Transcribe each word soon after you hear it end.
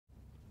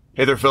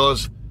Hey there,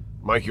 fellas.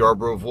 Mike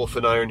Yarbrough of Wolf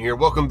and Iron here.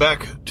 Welcome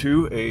back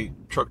to a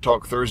Truck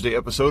Talk Thursday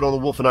episode on the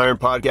Wolf and Iron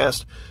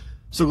podcast.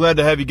 So glad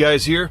to have you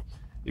guys here.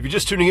 If you're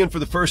just tuning in for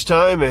the first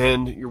time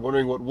and you're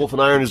wondering what Wolf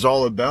and Iron is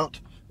all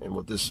about and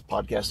what this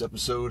podcast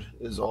episode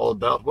is all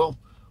about, well,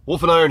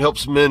 Wolf and Iron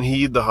helps men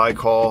heed the high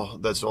call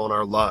that's on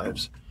our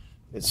lives.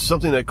 It's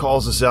something that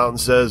calls us out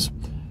and says,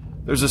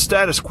 there's a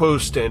status quo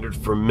standard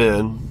for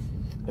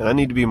men, and I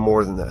need to be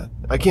more than that.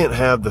 I can't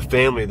have the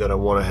family that I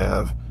want to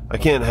have. I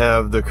can't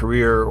have the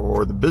career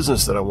or the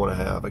business that I want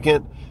to have. I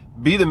can't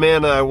be the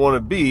man that I want to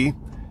be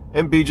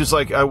and be just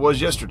like I was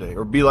yesterday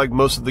or be like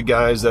most of the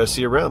guys that I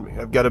see around me.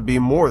 I've got to be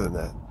more than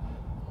that.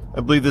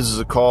 I believe this is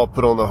a call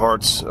put on the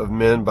hearts of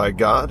men by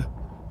God,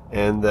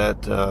 and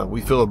that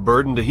we feel a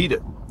burden to heed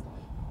it.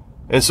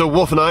 And so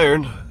Wolf and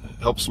Iron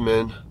helps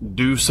men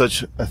do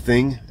such a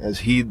thing as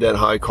heed that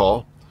high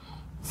call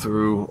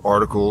through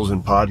articles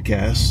and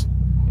podcasts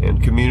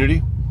and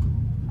community.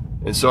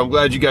 And so I'm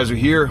glad you guys are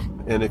here.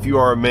 And if you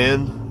are a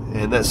man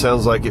and that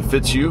sounds like it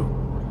fits you,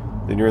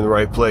 then you're in the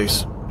right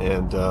place.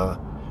 And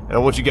I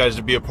want you guys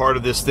to be a part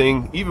of this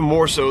thing, even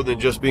more so than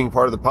just being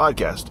part of the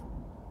podcast.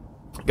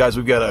 Guys,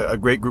 we've got a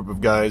great group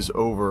of guys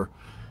over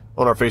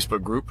on our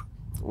Facebook group.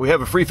 We have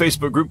a free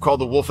Facebook group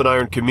called the Wolf and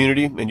Iron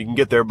Community, and you can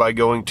get there by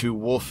going to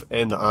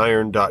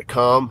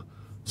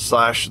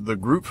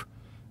wolfandiron.com/the-group.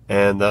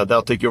 And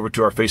that'll take you over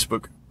to our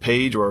Facebook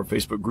page or our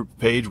Facebook group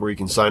page where you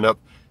can sign up.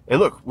 And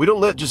look, we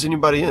don't let just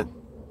anybody in.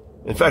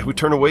 In fact, we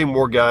turn away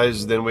more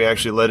guys than we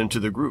actually let into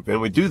the group.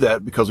 And we do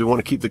that because we want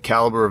to keep the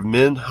caliber of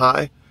men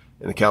high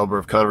and the caliber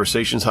of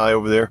conversations high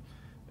over there.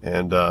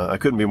 And I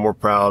couldn't be more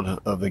proud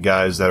of the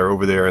guys that are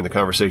over there and the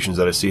conversations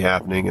that I see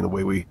happening and the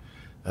way we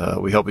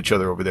help each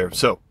other over there.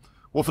 So,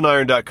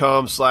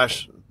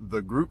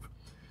 wolfandiron.com/the-group.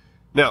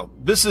 Now,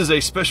 this is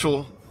a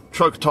special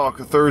Truck Talk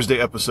Thursday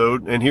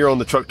episode. And here on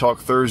the Truck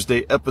Talk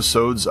Thursday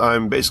episodes,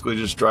 I'm basically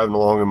just driving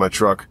along in my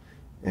truck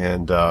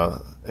and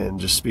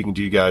just speaking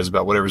to you guys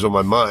about whatever's on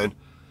my mind.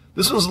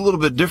 This one's a little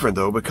bit different,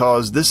 though,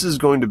 because this is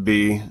going to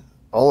be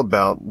all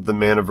about the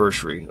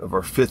Manniversary of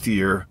our 5th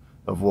year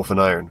of Wolf and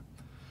Iron.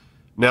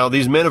 Now,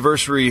 these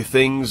Manniversary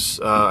things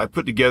I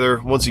put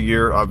together once a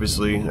year,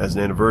 obviously, as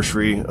an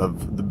anniversary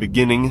of the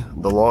beginning,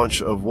 the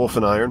launch of Wolf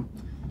and Iron.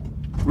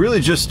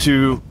 Really just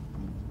to,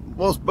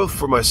 well, it's both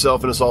for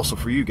myself and it's also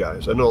for you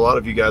guys. I know a lot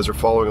of you guys are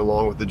following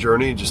along with the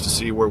journey just to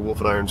see where Wolf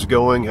and Iron's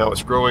going, how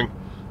it's growing,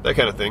 that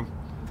kind of thing.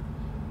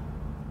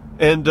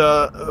 And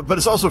but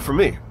it's also for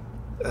me,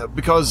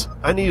 because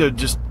I need to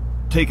just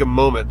take a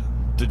moment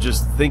to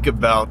just think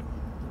about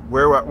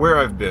where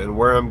I've been,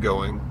 where I'm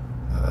going,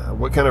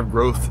 what kind of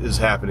growth is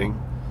happening,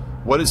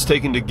 what it's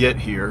taken to get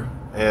here,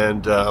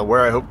 and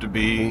where I hope to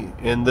be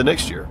in the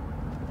next year.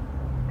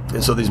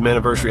 And so these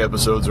Manniversary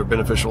episodes are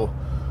beneficial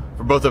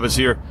for both of us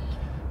here.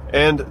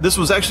 And this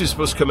was actually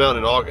supposed to come out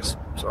in August.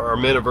 So our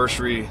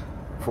Manniversary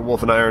for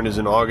Wolf and Iron is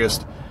in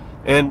August.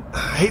 And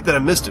I hate that I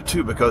missed it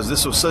too, because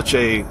this was such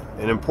an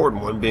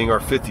important one, being our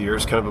 5th year.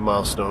 It's kind of a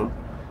milestone.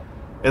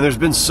 And there's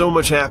been so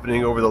much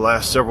happening over the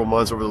last several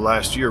months, over the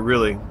last year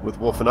really, with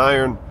Wolf and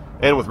Iron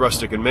and with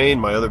Rustic in Maine,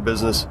 my other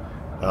business,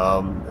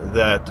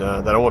 that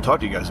I want to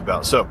talk to you guys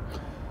about. So,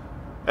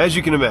 as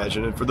you can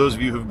imagine, and for those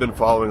of you who've been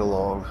following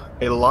along,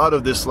 a lot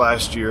of this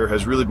last year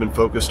has really been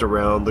focused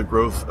around the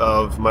growth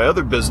of my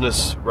other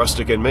business,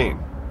 Rustic in Maine.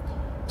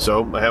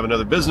 So, I have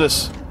another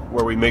business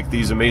where we make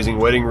these amazing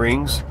wedding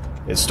rings.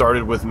 It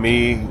started with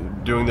me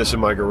doing this in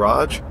my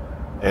garage,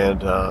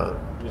 and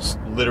it's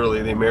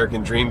literally the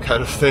American dream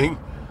kind of thing.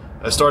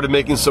 I started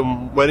making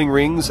some wedding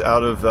rings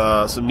out of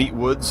some neat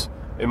woods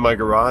in my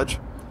garage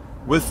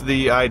with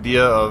the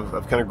idea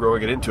of kind of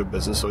growing it into a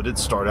business. So it did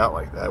start out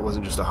like that. It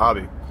wasn't just a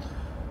hobby.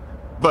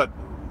 But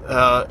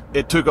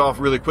it took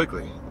off really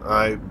quickly.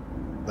 I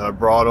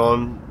brought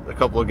on a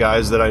couple of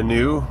guys that I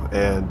knew,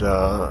 and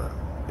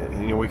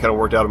we kind of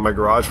worked out in my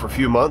garage for a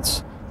few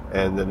months.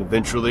 And then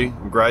eventually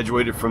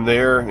graduated from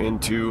there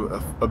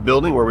into a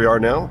building where we are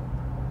now.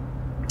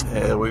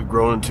 And we've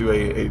grown into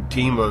a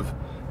team of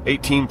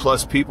 18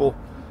 plus people,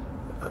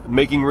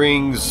 making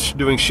rings,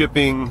 doing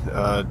shipping,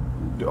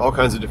 all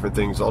kinds of different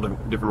things, all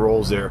different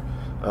roles there.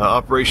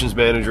 Operations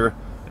manager,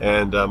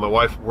 and my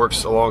wife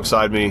works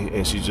alongside me,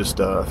 and she's just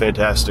a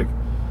fantastic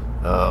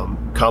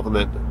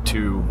complement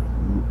to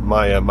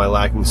my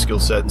lacking skill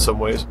set in some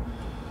ways.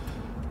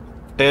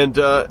 And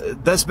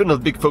that's been a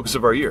big focus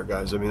of our year,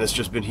 guys. I mean, that's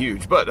just been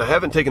huge. But I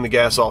haven't taken the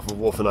gas off of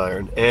Wolf and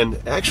Iron. And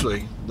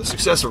actually, the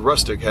success of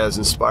Rustic has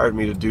inspired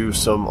me to do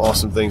some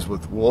awesome things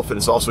with Wolf. And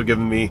it's also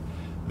given me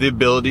the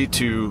ability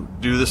to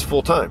do this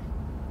full time.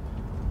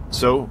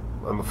 So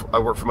I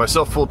work for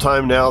myself full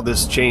time now.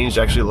 This changed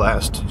actually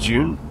last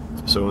June.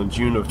 So in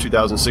June of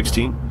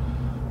 2016,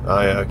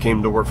 I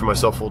came to work for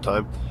myself full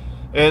time.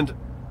 And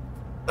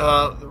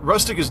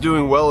Rustic is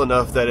doing well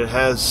enough that it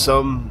has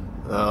some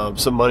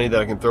money that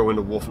I can throw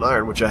into Wolf and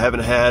Iron, which I haven't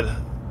had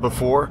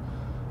before.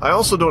 I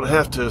also don't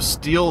have to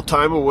steal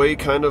time away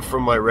kind of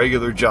from my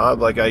regular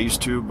job like I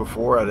used to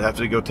before. I'd have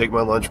to go take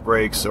my lunch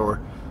breaks or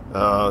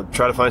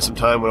try to find some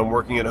time when I'm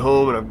working at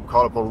home and I'm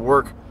caught up on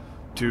work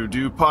to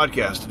do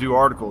podcasts, to do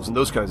articles, and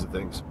those kinds of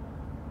things.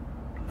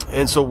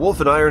 And so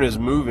Wolf and Iron is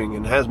moving,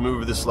 and has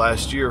moved this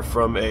last year,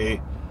 from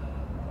a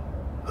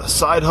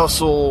side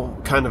hustle,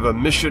 kind of a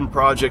mission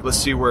project, let's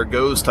see where it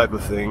goes type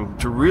of thing,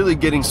 to really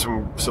getting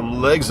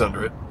some legs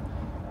under it,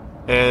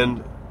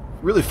 and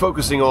really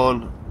focusing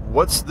on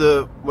what's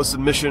the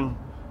mission,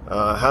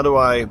 how do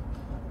I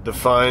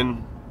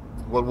define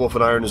what Wolf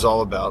and Iron is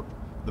all about,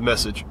 the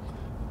message,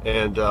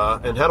 and how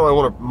do I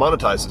want to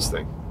monetize this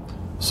thing.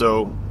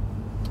 So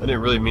I didn't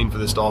really mean for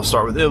this to all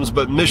start with M's,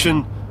 but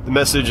mission, the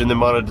message, and then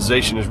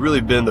monetization has really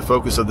been the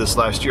focus of this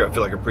last year. I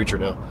feel like a preacher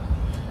now.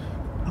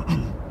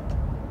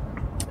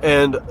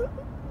 And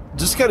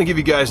just to kind of give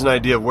you guys an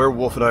idea of where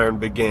Wolf and Iron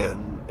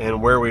began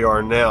and where we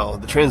are now,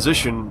 the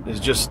transition is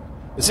just,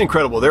 it's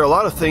incredible. There are a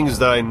lot of things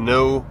that I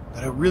know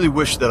that I really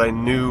wish that I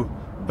knew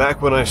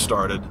back when I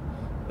started,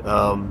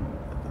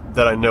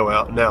 that I know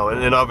out now.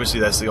 And obviously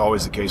that's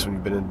always the case when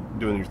you've been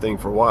doing your thing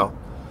for a while.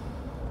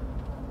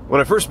 When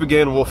I first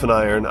began Wolf and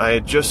Iron, I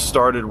had just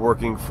started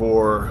working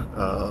for,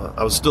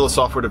 I was still a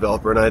software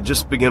developer, and I had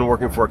just begun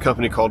working for a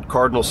company called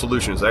Cardinal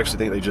Solutions. I actually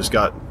think they just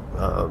got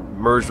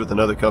merged with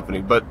another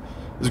company, but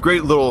it was a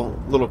great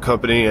little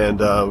company,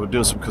 and we're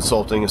doing some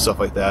consulting and stuff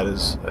like that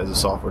as a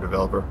software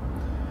developer.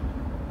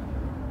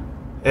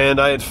 And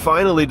I had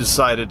finally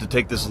decided to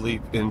take this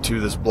leap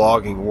into this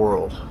blogging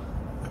world,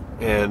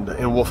 and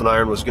Wolf and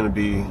Iron was going to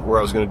be where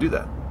I was going to do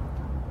that.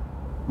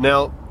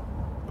 Now,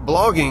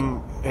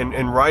 blogging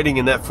and writing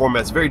in that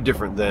format is very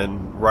different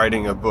than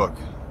writing a book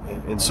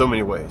in so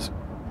many ways.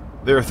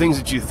 There are things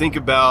that you think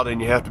about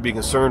and you have to be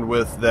concerned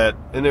with that,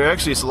 and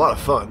it's a lot of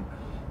fun,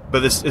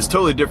 but it's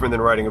totally different than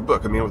writing a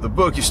book. I mean, with a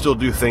book, you still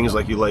do things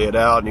like you lay it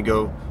out and you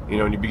go,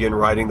 and you begin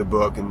writing the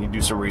book and you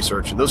do some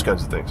research and those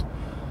kinds of things.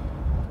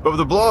 But with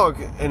a blog,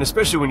 and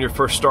especially when you're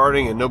first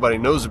starting and nobody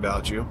knows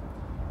about you,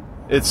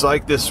 it's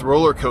like this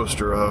roller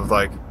coaster of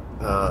like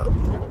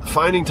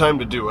finding time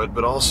to do it,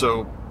 but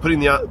also putting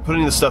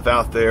the stuff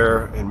out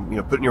there,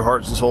 and putting your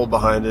heart and soul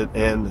behind it,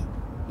 and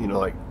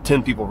like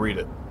 10 people read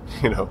it.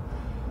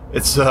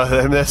 It's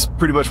that's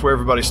pretty much where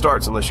everybody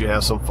starts, unless you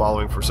have some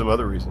following for some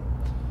other reason.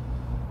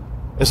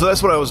 And so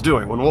that's what I was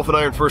doing when Wolf and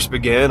Iron first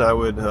began. I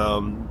would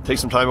take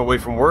some time away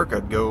from work.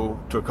 I'd go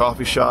to a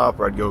coffee shop,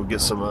 or I'd go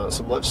get some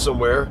lunch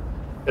somewhere,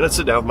 and I'd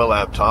sit down with my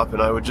laptop,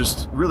 and I would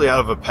just really,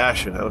 out of a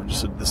passion, out of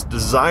just this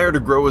desire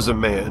to grow as a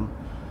man,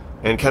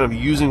 and kind of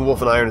using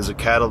Wolf and Iron as a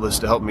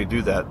catalyst to help me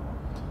do that,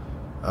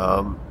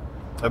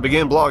 I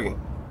began blogging.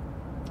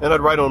 And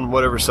I'd write on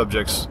whatever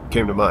subjects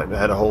came to mind. I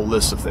had a whole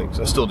list of things.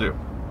 I still do.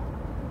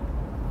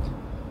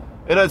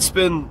 And I'd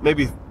spend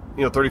maybe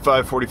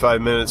 35,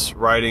 45 minutes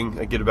writing.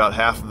 I'd get about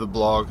half of the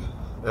blog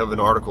of an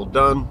article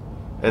done,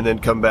 and then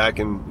come back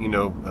and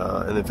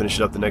and then finish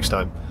it up the next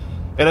time.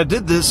 And I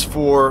did this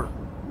for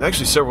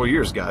actually several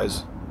years,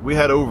 guys. We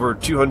had over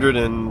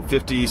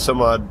 250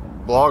 some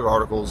odd blog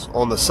articles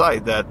on the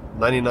site, that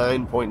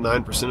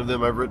 99.9% of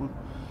them I've written.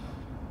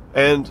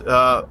 And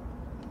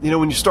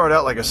when you start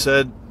out, like I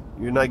said,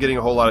 you're not getting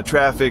a whole lot of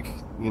traffic.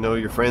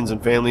 Your friends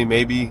and family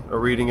maybe are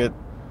reading it,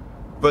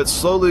 but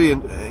slowly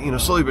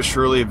but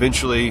surely,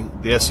 eventually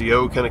the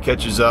SEO kind of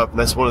catches up, and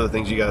that's one of the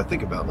things you got to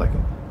think about. Like,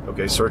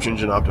 okay, search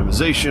engine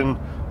optimization.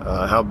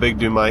 How big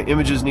do my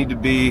images need to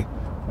be?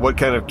 What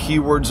kind of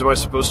keywords am I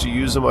supposed to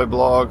use in my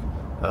blog?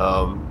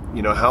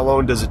 How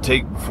long does it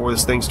take before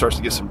this thing starts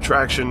to get some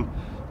traction?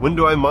 When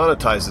do I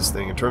monetize this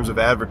thing in terms of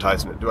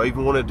advertisement? Do I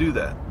even want to do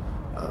that?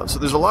 So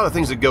there's a lot of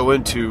things that go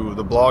into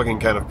the blogging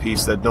kind of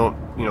piece that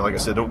don't, like I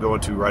said, don't go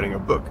into writing a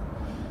book.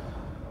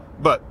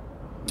 But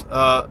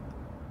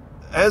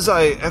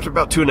after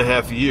about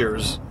 2.5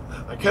 years,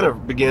 I kind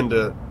of began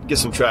to get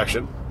some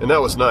traction, and that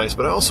was nice.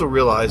 But I also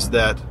realized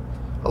that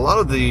a lot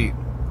of the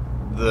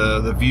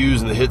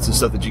views and the hits and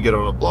stuff that you get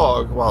on a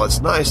blog, while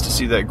it's nice to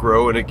see that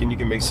grow, and you can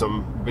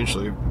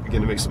eventually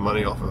begin to make some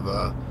money off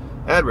of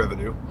ad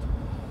revenue,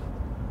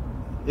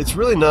 it's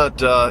really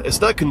not it's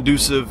not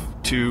conducive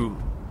to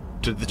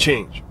the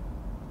change,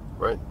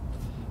 right?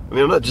 I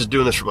mean, I'm not just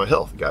doing this for my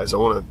health, guys. I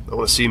want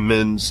to see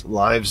men's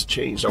lives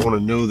changed. I want to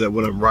know that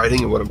what I'm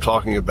writing and what I'm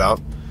talking about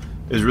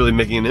is really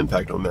making an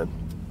impact on men.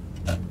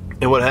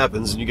 And what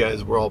happens, and you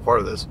guys, we're all part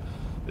of this,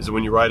 is that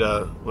when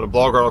a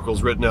blog article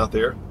is written out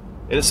there,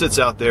 and it sits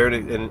out there,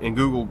 and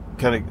Google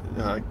kind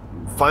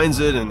of finds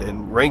it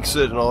and ranks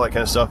it and all that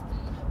kind of stuff,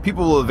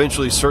 people will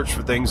eventually search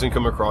for things and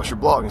come across your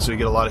blog, and so you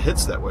get a lot of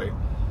hits that way.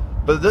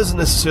 But it doesn't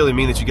necessarily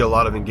mean that you get a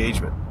lot of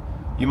engagement.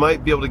 You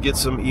might be able to get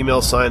some email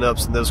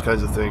signups and those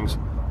kinds of things,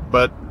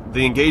 but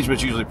the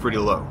engagement's usually pretty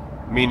low.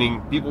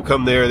 Meaning, people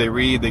come there, they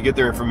read, they get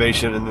their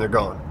information, and they're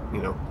gone.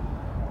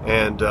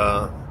 And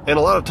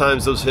a lot of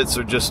times those hits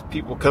are just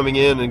people coming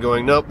in and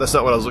going, nope, that's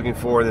not what I was looking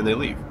for, and then they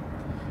leave.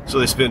 So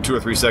they spend 2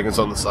 or 3 seconds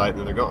on the site, and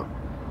then they're gone.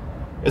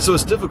 And so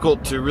it's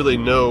difficult to really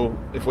know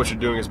if what you're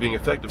doing is being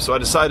effective. So I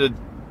decided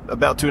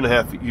about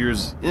 2.5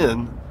 years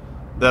in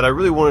that I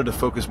really wanted to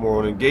focus more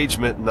on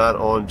engagement, not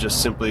on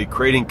just simply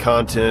creating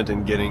content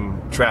and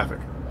getting traffic.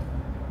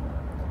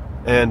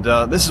 And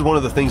this is one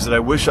of the things that I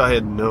wish I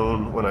had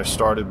known when I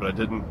started, but I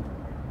didn't.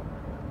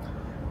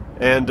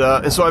 And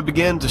so I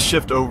began to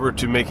shift over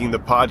to making the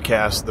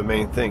podcast the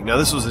main thing. Now,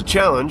 this was a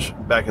challenge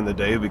back in the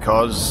day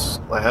because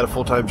I had a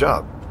full-time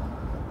job.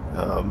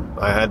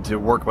 I had to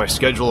work my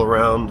schedule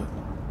around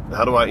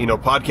how do I,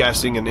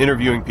 podcasting and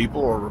interviewing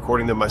people or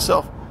recording them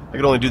myself. I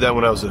could only do that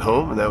when I was at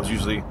home, and that was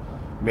usually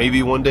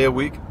maybe one day a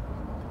week.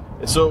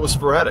 And so it was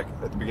sporadic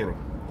at the beginning.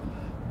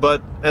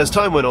 But as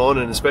time went on,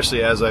 and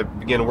especially as I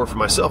began to work for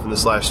myself in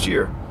this last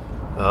year,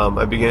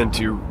 I began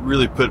to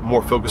really put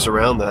more focus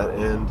around that,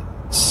 and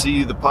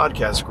see the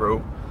podcast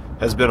grow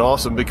has been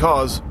awesome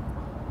because,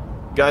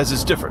 guys,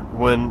 it's different.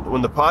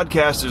 When the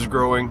podcast is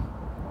growing,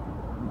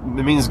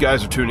 it means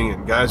guys are tuning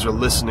in, guys are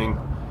listening,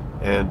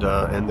 and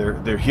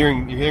they're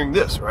hearing, you're hearing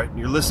this, right?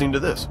 You're listening to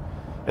this.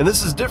 And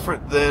this is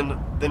different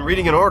than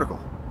reading an article.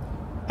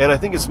 And I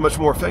think it's much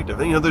more effective.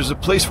 And, there's a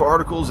place for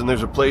articles and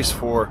there's a place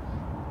for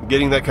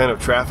getting that kind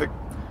of traffic.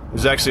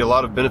 There's actually a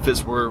lot of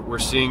benefits we're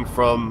seeing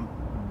from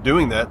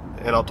doing that,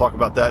 and I'll talk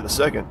about that in a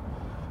second.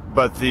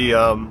 But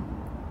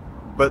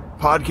but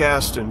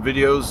podcasts and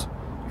videos,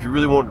 if you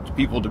really want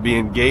people to be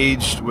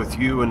engaged with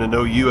you and to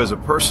know you as a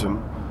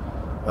person,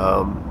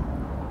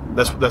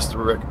 that's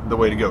the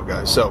way to go,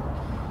 guys. So,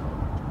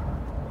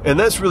 and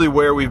that's really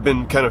where we've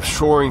been kind of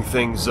shoring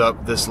things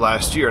up this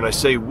last year. And I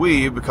say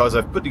we because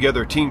I've put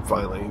together a team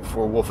finally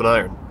for Wolf and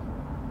Iron.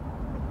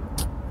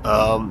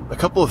 A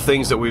couple of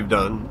things that we've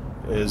done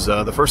is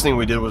the first thing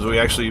we did was we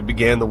actually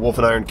began the Wolf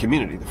and Iron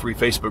community, the free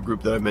Facebook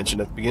group that I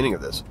mentioned at the beginning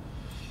of this.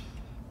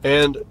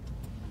 And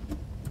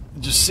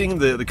just seeing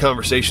the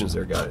conversations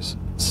there, guys,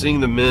 seeing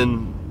the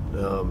men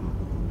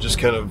just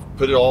kind of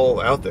put it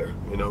all out there.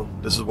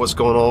 This is what's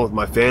going on with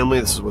my family.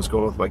 This is what's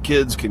going on with my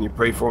kids. Can you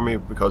pray for me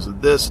because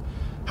of this?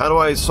 How do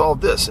I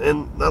solve this?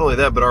 And not only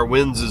that, but our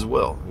wins as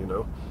well,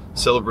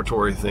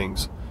 celebratory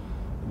things.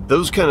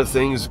 Those kind of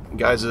things,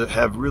 guys, that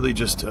have really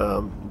just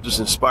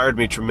inspired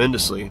me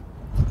tremendously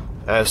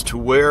as to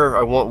where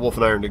I want Wolf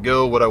and Iron to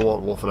go, what I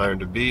want Wolf and Iron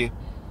to be.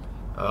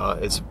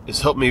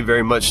 It's helped me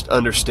very much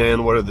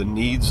understand what are the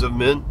needs of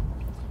men.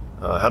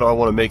 How do I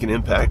want to make an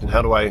impact, and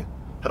how do I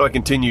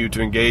continue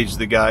to engage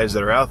the guys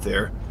that are out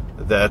there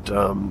that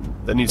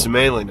need some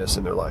manliness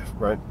in their life,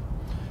 right?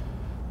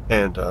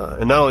 And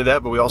not only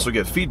that, but we also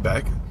get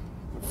feedback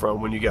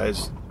from when you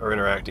guys are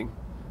interacting,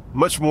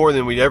 much more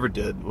than we ever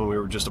did when we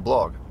were just a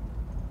blog.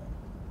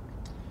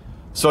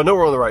 So I know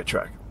we're on the right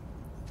track.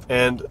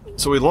 And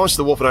so we launched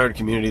the Wolf and Iron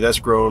community. That's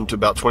grown to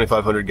about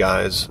 2,500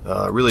 guys,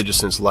 really just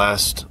since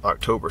last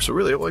October. So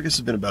really, I guess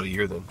it's been about a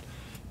year then.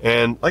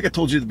 And like I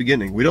told you at the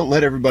beginning, we don't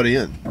let everybody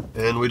in,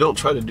 and we don't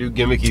try to do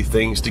gimmicky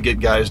things to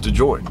get guys to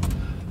join.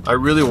 I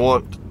really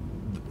want,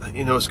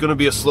 it's going to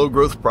be a slow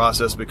growth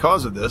process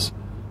because of this,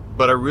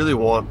 but I really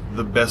want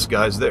the best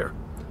guys there.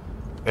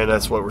 And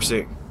that's what we're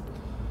seeing.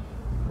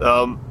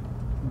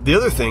 The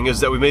other thing is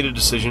that we made a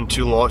decision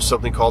to launch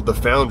something called the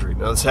Foundry.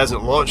 Now, this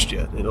hasn't launched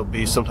yet. It'll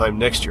be sometime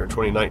next year in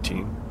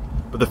 2019.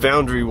 But the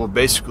Foundry will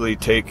basically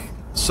take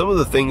some of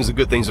the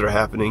good things that are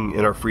happening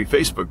in our free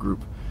Facebook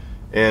group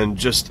and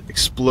just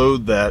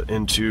explode that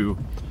into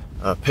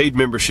a paid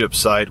membership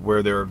site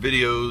where there are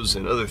videos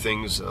and other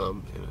things,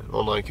 an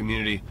online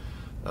community,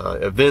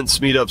 events,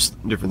 meetups,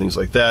 different things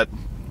like that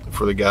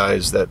for the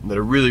guys that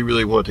are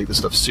really want to take this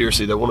stuff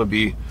seriously, that want to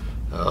be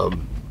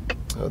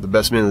the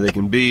best men that they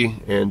can be,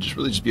 and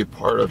just be a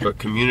part of a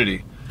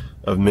community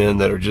of men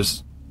that are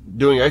just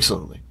doing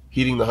excellently,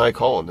 heeding the high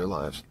call in their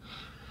lives.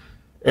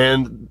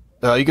 And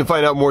you can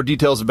find out more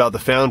details about the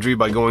Foundry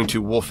by going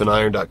to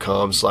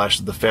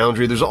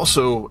wolfandiron.com/thefoundry. There's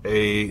also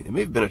it may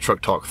have been a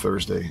Truck Talk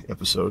Thursday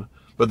episode,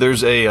 but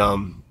there's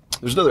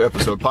another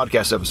episode,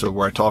 podcast episode,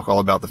 where I talk all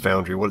about the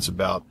Foundry, what it's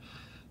about,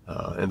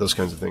 and those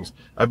kinds of things.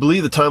 I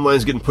believe the timeline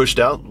is getting pushed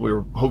out. We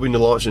were hoping to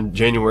launch in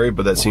January,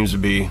 but that seems to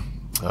be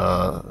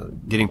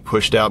getting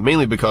pushed out,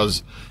 mainly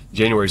because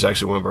January is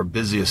actually one of our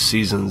busiest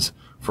seasons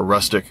for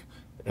Rustic,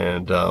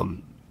 and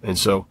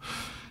so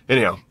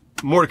anyhow,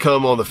 more to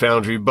come on the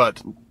Foundry.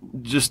 But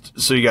just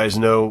so you guys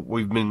know,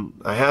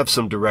 I have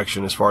some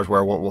direction as far as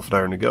where I want Wolf and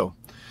Iron to go.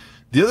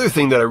 The other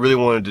thing that I really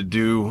wanted to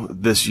do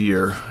this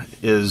year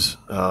is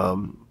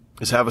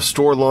have a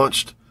store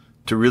launched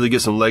to really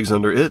get some legs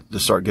under it, to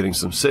start getting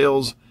some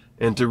sales,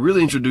 and to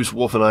really introduce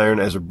Wolf and Iron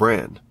as a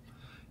brand.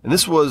 And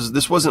this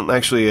wasn't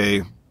actually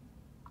a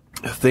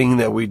thing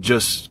that we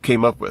just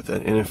came up with.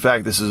 And in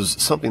fact, this is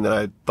something that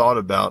I thought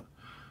about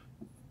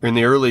in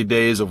the early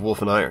days of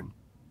Wolf and Iron.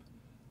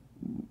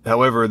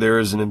 However, there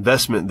is an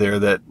investment there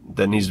that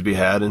needs to be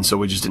had, and so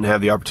we just didn't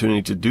have the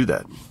opportunity to do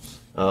that.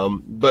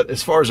 But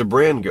as far as a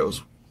brand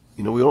goes,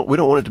 we don't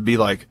want it to be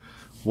like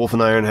Wolf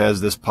and Iron has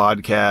this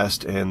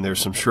podcast and there's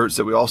some shirts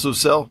that we also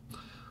sell.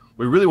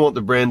 We really want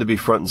the brand to be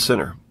front and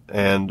center.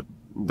 And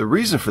the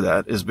reason for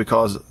that is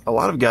because a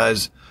lot of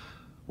guys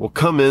will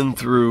come in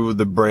through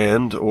the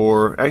brand,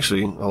 or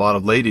actually a lot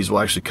of ladies will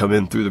actually come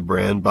in through the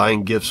brand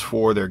buying gifts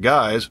for their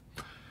guys,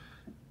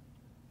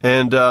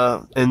 and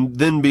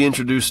then be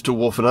introduced to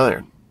Wolf and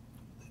Iron.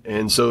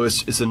 And so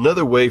it's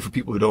another way for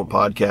people who don't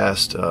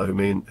podcast, who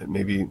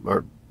maybe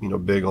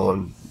aren't big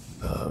on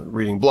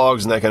reading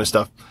blogs and that kind of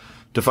stuff,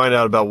 to find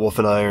out about Wolf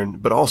and Iron,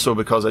 but also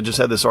because I just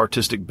had this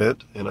artistic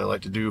bent and I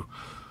like to do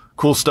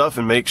cool stuff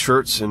and make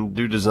shirts and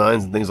do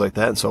designs and things like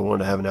that. And so I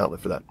wanted to have an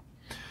outlet for that.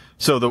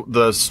 So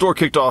the store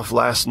kicked off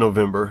last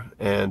November,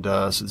 and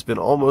so it's been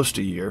almost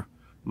a year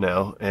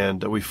now,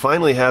 and we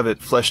finally have it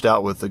fleshed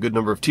out with a good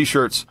number of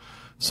t-shirts,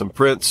 some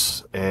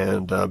prints,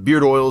 and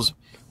beard oils.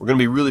 We're going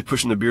to be really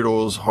pushing the beard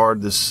oils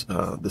hard this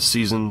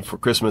season for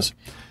Christmas,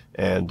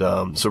 and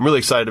so I'm really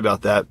excited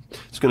about that.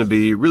 It's going to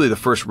be really the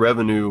first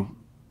revenue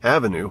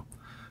avenue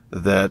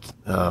that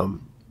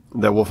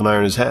that Wolf and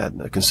Iron has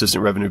had, a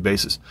consistent revenue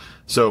basis.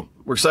 So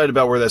we're excited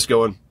about where that's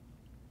going.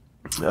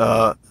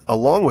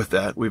 Along with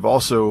that, we've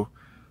also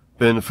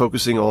been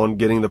focusing on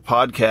getting the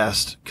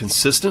podcast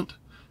consistent,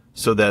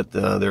 so that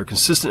there are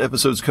consistent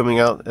episodes coming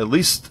out, at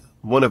least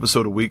one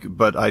episode a week,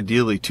 but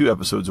ideally 2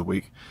 episodes a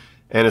week.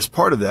 And as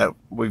part of that,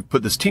 we've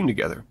put this team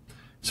together.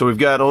 So we've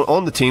got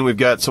on the team, we've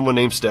got someone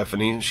named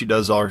Stephanie. She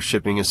does our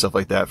shipping and stuff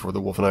like that for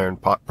the Wolf and Iron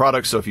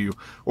products. So if you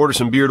order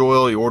some beard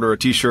oil, you order a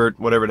t-shirt,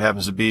 whatever it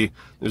happens to be,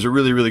 there's a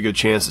really, really good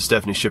chance that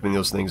Stephanie's shipping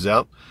those things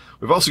out.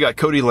 We've also got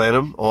Cody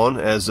Lanham on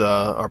as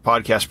our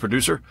podcast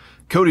producer.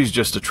 Cody's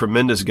just a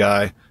tremendous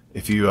guy.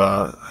 If you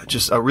I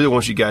really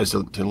want you guys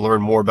to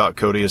learn more about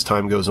Cody as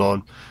time goes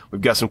on. We've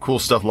got some cool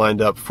stuff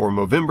lined up for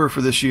Movember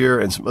for this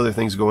year and some other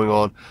things going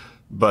on.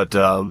 But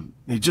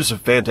he's just a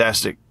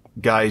fantastic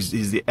guy.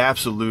 He's the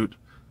absolute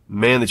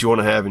man that you want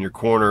to have in your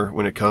corner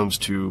when it comes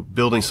to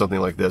building something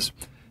like this.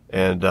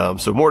 And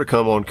so more to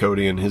come on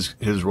Cody and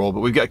his role. But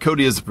we've got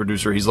Cody as the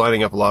producer. He's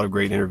lining up a lot of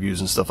great interviews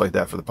and stuff like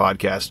that for the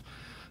podcast.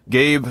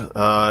 Gabe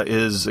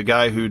is a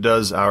guy who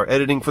does our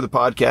editing for the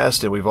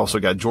podcast, and we've also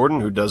got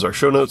Jordan who does our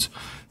show notes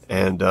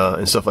and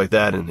stuff like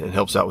that, and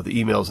helps out with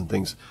the emails and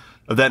things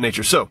of that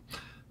nature. So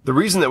the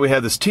reason that we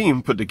have this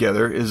team put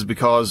together is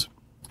because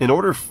in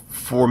order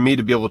for me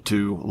to be able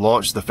to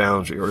launch the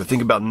Foundry or to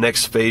think about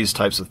next phase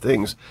types of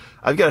things,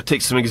 I've got to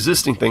take some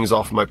existing things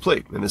off my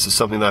plate. And this is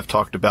something that I've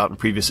talked about in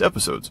previous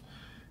episodes,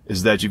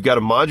 is that you've got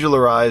to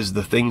modularize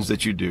the things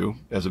that you do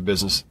as a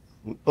business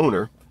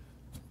owner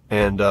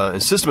and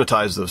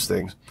systematize those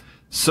things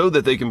so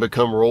that they can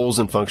become roles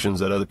and functions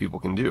that other people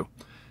can do.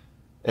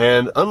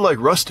 And unlike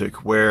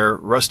Rustic, where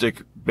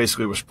Rustic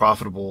basically was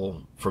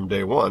profitable from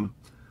day one,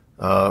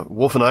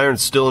 Wolf and Iron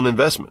is still an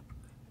investment.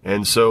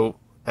 And so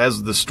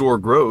as the store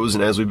grows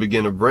and as we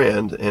begin a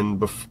brand,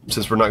 and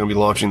since we're not going to be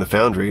launching the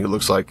Foundry, it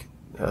looks like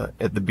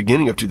at the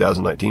beginning of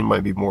 2019,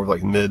 might be more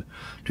like mid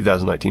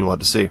 2019, we'll have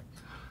to see.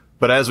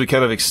 But as we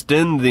kind of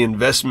extend the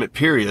investment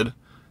period,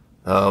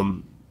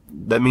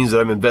 that means that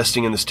I'm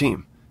investing in this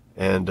team.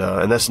 And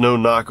that's no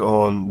knock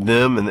on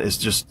them. And it's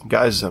just,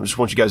 guys, I just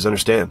want you guys to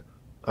understand,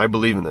 I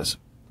believe in this.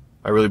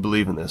 I really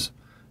believe in this.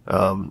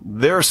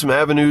 There are some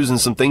avenues and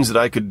some things that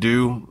I could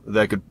do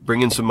that could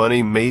bring in some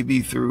money,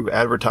 maybe through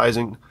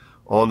advertising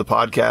on the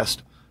podcast,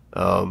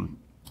 and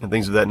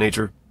things of that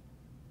nature.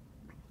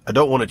 I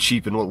don't want to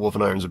cheapen what Wolf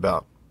and Iron's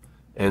about.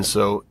 And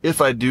so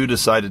if I do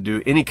decide to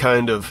do any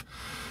kind of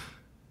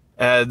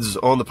ads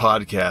on the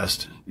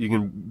podcast, you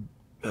can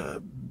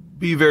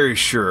be very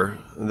sure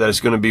that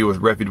it's going to be with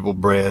reputable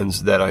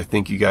brands that I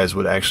think you guys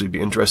would actually be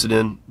interested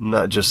in,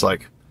 not just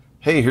like,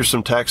 hey, here's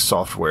some tax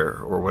software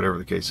or whatever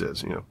the case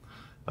is,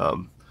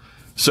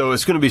 So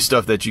it's going to be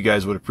stuff that you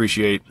guys would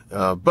appreciate.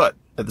 But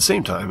at the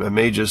same time, I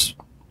may just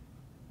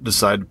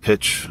decide to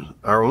pitch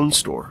our own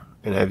store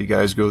and have you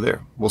guys go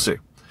there. We'll see.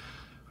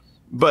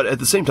 But at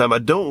the same time, I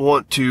don't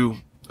want to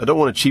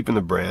cheapen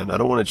the brand. I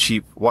don't want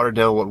to water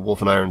down what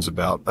Wolf and Iron's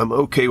about. I'm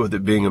okay with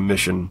it being a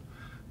mission,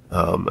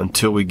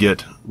 until we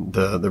get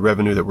the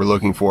revenue that we're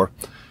looking for.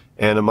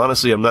 And I'm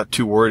not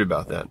too worried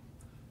about that.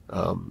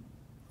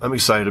 I'm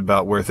excited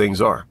about where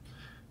things are.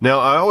 Now,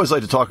 I always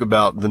like to talk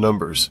about the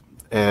numbers,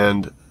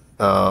 and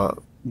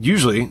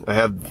usually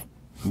I'm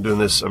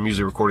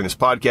usually recording this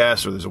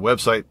podcast, or there's a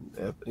website,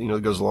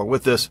 that goes along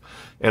with this,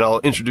 and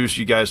I'll introduce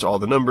you guys to all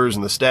the numbers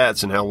and the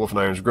stats and how Wolf and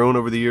Iron's grown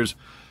over the years.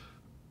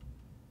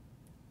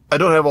 I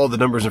don't have all the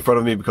numbers in front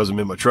of me because I'm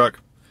in my truck,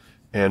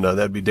 and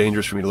that'd be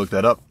dangerous for me to look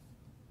that up.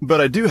 But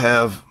I do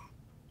have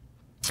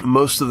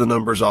most of the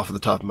numbers off of the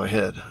top of my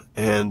head,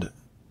 and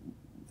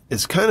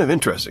it's kind of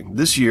interesting.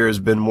 This year has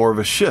been more of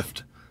a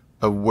shift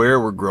of where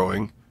we're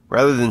growing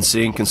rather than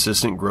seeing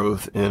consistent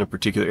growth in a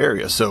particular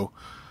area. So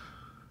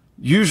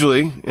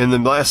usually in the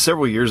last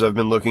several years, I've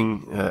been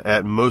looking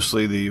at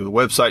mostly the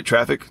website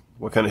traffic.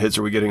 What kind of hits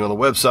are we getting on the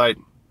website?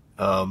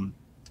 And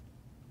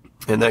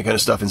that kind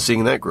of stuff, and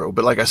seeing that grow.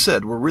 But like I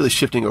said, we're really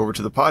shifting over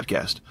to the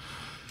podcast,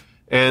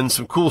 and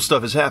some cool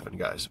stuff has happened,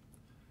 guys.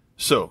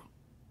 So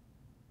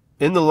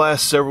in the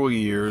last several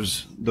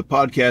years, the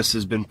podcast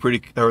has been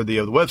the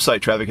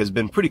website traffic has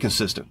been pretty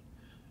consistent.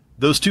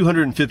 Those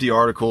 250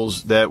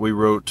 articles that we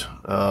wrote,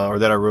 or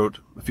that I wrote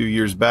a few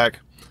years back,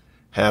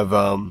 have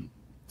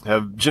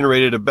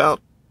generated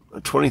about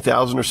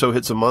 20,000 or so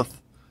hits a month.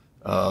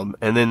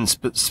 And then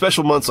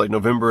special months like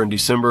November and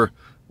December,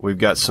 we've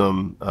got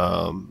some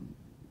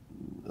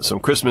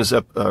Christmas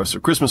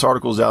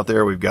articles out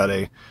there. We've got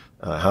a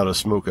how to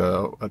smoke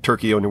a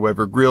turkey on your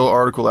Weber grill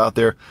article out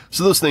there.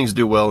 So those things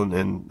do well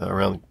in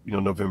around,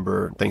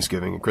 November,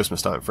 Thanksgiving, and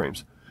Christmas time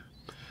frames.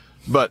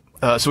 But,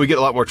 so we get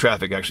a lot more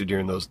traffic actually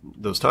during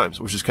those times,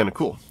 which is kind of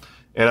cool.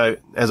 And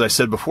as I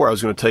said before, I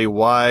was going to tell you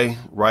why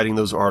writing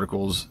those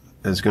articles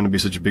is going to be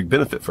such a big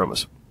benefit for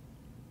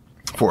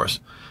us.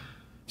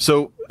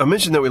 So I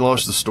mentioned that we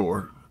launched the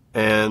store,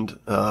 and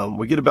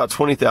we get about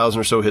 20,000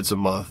 or so hits a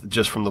month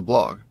just from the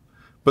blog.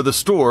 But the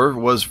store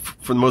was,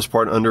 for the most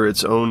part, under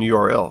its own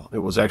URL. It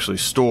was actually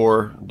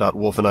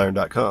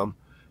store.wolfandiron.com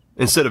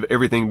instead of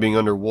everything being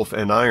under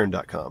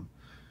wolfandiron.com.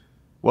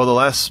 Well, the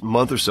last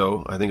month or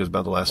so, I think it was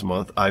about the last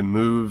month, I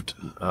moved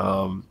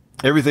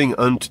everything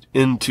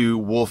into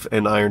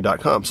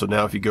wolfandiron.com. So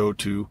now if you go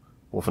to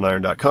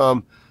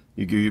wolfandiron.com,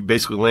 you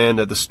basically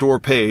land at the store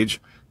page,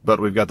 but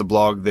we've got the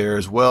blog there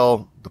as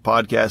well. The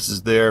podcast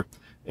is there.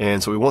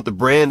 And so we want the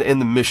brand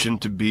and the mission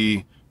to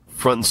be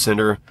front and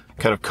center,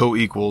 kind of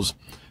co-equals.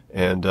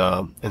 And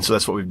so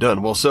that's what we've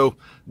done. Well, so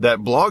that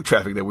blog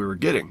traffic that we were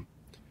getting,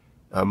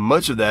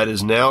 much of that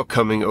is now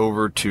coming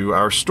over to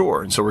our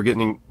store. And so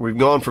we've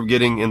gone from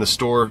getting in the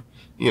store,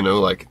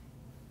 like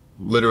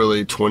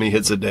literally 20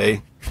 hits a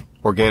day,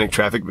 organic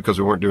traffic, because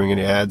we weren't doing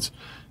any ads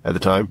at the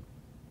time.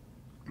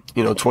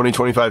 20,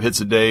 25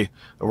 hits a day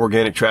of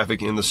organic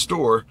traffic in the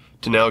store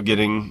to now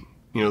getting,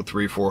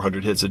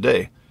 300-400 hits a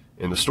day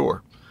in the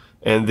store.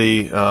 And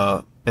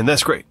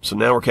that's great. So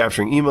now we're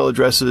capturing email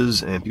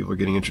addresses, and people are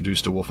getting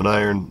introduced to Wolf and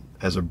Iron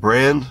as a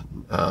brand,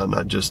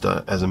 not just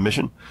as a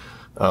mission.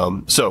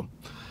 So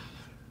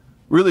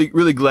really,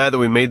 really glad that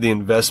we made the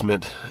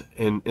investment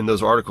in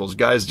those articles.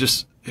 Guys,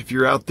 just if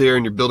you're out there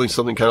and you're building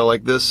something kind of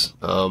like this,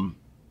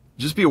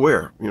 just be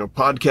aware.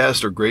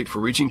 Podcasts are great for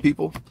reaching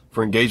people,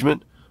 for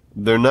engagement.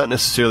 They're not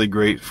necessarily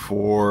great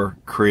for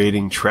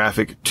creating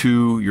traffic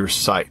to your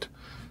site.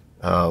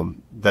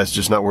 That's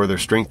just not where their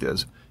strength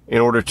is. In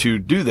order to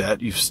do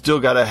that, you've still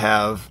got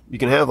to you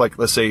can have, like,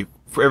 let's say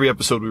for every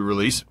episode we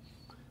release,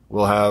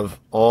 we'll have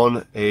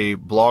on a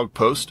blog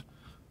post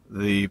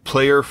the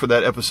player for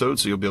that episode,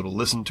 so you'll be able to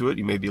listen to it.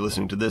 You may be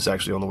listening to this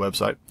actually on the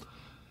website.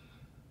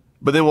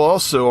 But then we'll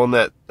also, on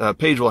that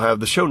page, we'll have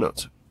the show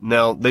notes.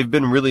 Now, they've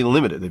been really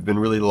limited. They've been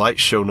really light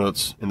show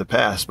notes in the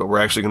past, but we're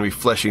actually going to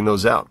be fleshing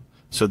those out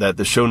so that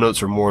the show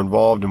notes are more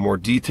involved and more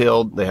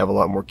detailed. They have a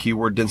lot more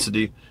keyword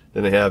density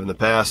than they have in the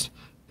past.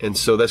 And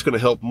so that's going to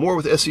help more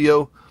with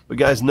SEO. But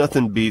guys,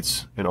 nothing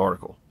beats an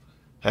article.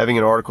 Having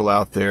an article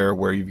out there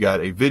where you've got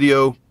a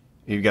video,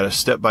 you've got a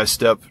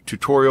step-by-step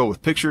tutorial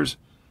with pictures,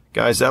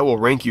 guys, that will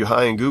rank you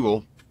high in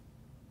Google.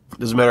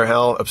 Doesn't matter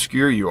how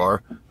obscure you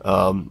are.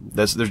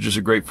 There's just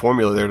a great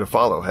formula there to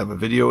follow. Have a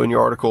video in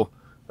your article,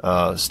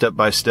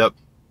 step-by-step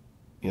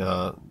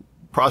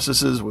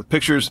processes with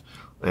pictures,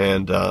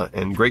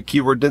 and great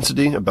keyword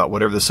density about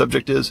whatever the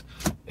subject is,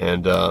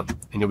 and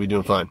you'll be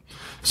doing fine.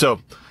 So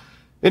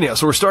anyhow,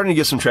 so we're starting to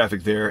get some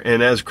traffic there,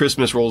 and as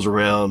Christmas rolls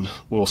around,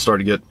 we'll start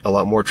to get a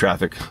lot more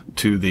traffic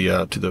to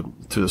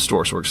the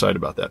store. So we're excited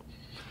about that.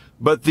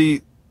 But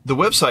the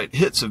website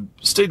hits have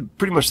stayed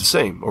pretty much the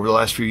same over the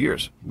last few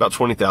years, about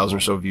 20,000 or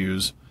so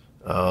views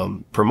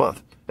per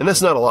month, and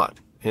that's not a lot,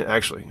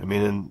 actually. I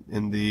mean,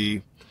 in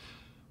the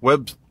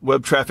web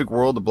traffic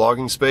world, the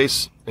blogging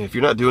space, if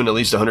you're not doing at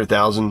least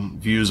 100,000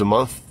 views a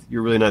month,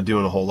 you're really not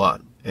doing a whole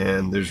lot,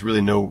 and there's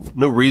really no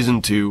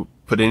reason to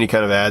put any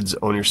kind of ads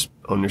on your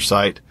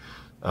site.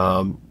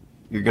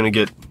 You're going to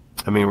get,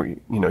 you're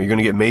going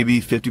to get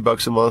maybe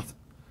 $50 a month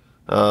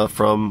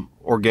from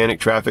organic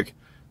traffic,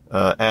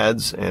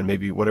 ads, and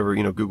maybe whatever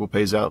Google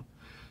pays out.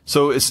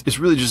 So it's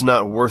really just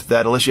not worth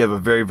that unless you have a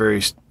very,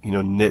 very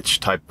niche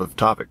type of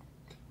topic,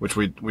 which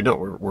we don't.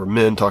 We're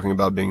men talking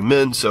about being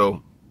men,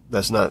 so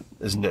that's not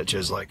as niche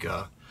as like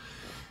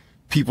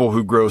people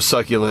who grow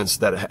succulents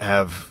that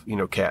have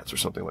cats or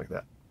something like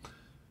that.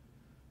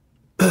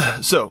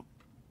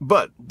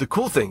 But the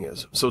cool thing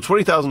is, so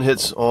 20,000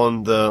 hits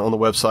on the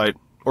website,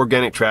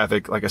 organic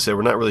traffic. Like I said,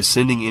 we're not really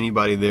sending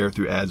anybody there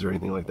through ads or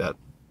anything like that.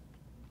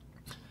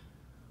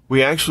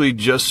 We actually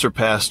just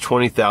surpassed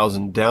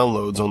 20,000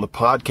 downloads on the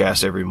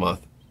podcast every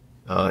month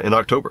in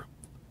October.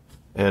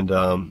 And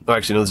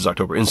actually, no, this is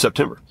October, in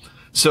September.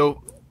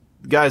 So,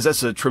 guys,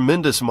 that's a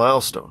tremendous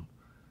milestone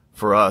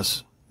for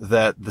us,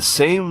 that the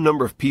same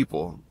number of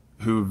people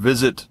who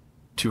visit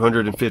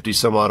 250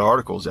 some odd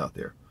articles out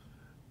there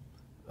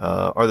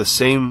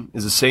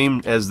is the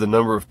same as the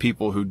number of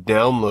people who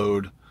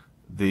download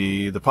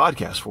the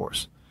podcast for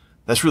us.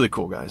 That's really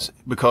cool, guys,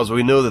 because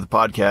we know that the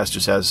podcast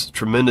just has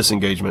tremendous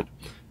engagement,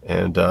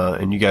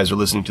 and you guys are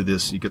listening to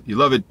this. You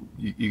love it.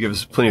 You give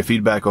us plenty of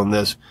feedback on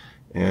this,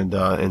 and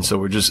so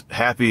we're just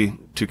happy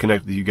to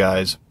connect with you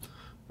guys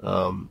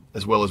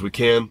as well as we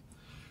can.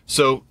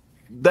 So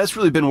that's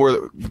really been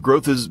where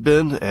growth has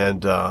been,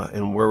 and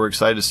where we're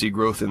excited to see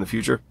growth in the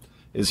future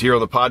is here on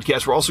the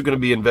podcast. We're also going to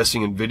be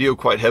investing in video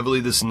quite heavily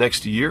this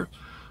next year.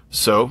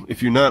 So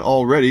if you're not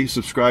already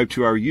subscribed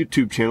to our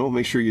YouTube channel,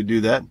 make sure you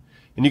do that.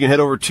 And you can head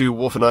over to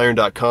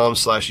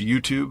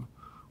wolfandiron.com/YouTube,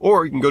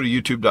 or you can go to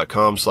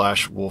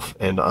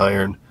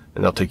youtube.com/wolfandiron, and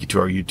that'll take you to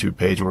our YouTube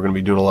page. And we're going to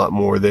be doing a lot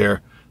more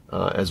there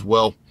as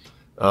well.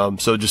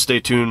 So just stay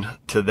tuned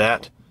to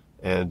that.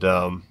 And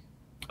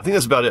I think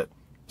that's about it.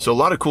 So a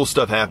lot of cool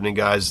stuff happening,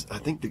 guys. I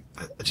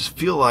just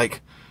feel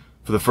like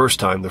for the first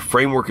time, the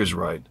framework is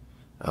right.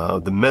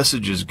 The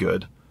message is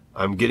good.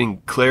 I'm getting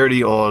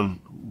clarity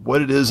on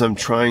what it is I'm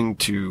trying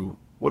to,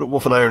 what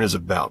Wolf and Iron is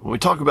about. When we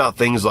talk about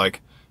things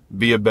like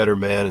be a better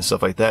man and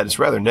stuff like that, it's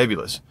rather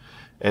nebulous.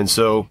 And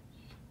so,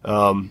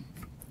 I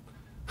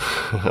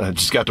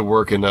just got to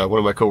work, and one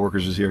of my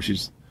coworkers is here.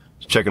 She's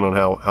checking on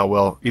how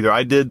well either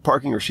I did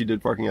parking or she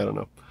did parking. I don't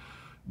know.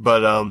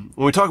 But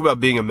when we talk about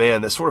being a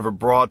man, that's sort of a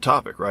broad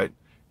topic, right?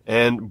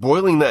 And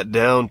boiling that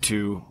down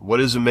to what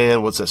is a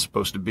man, what's that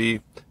supposed to be,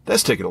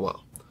 that's taken a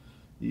while.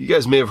 You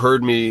guys may have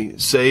heard me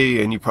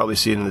say, and you probably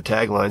see it in the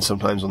tagline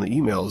sometimes on the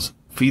emails,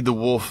 feed the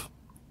wolf,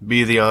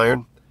 be the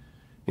iron.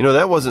 You know,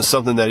 that wasn't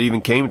something that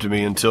even came to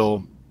me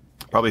until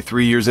probably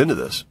 3 years into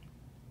this.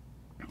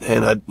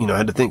 And I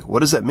had to think, what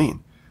does that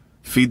mean?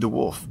 Feed the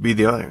wolf, be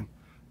the iron.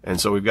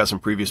 And so we've got some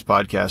previous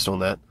podcasts on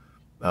that.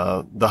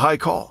 The high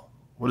call.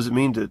 What does it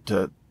mean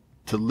to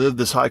live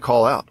this high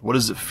call out? What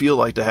does it feel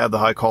like to have the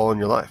high call in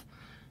your life?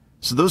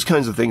 So those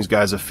kinds of things,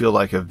 guys, I feel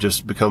like have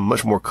just become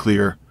much more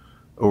clear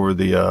over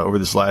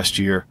this last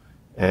year.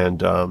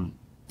 And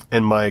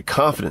my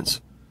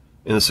confidence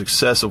in the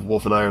success of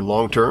Wolf and Iron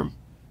long term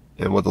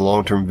and what the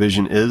long term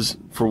vision is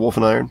for Wolf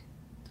and Iron,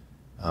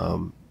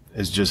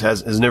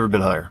 has never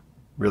been higher.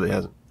 Really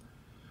hasn't.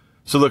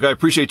 So look, I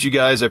appreciate you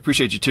guys. I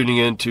appreciate you tuning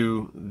in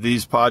to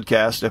these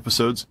podcast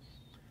episodes.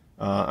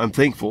 I'm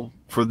thankful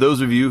for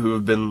those of you who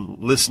have been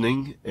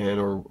listening and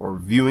or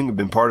viewing, have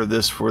been part of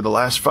this for the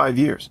last 5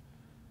 years.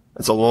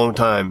 That's a long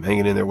time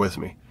hanging in there with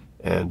me.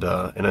 And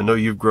I know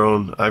you've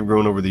grown. I've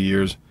grown over the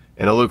years,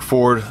 and I look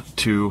forward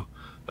to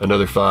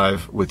another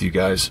 5 with you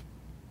guys.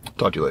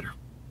 Talk to you later.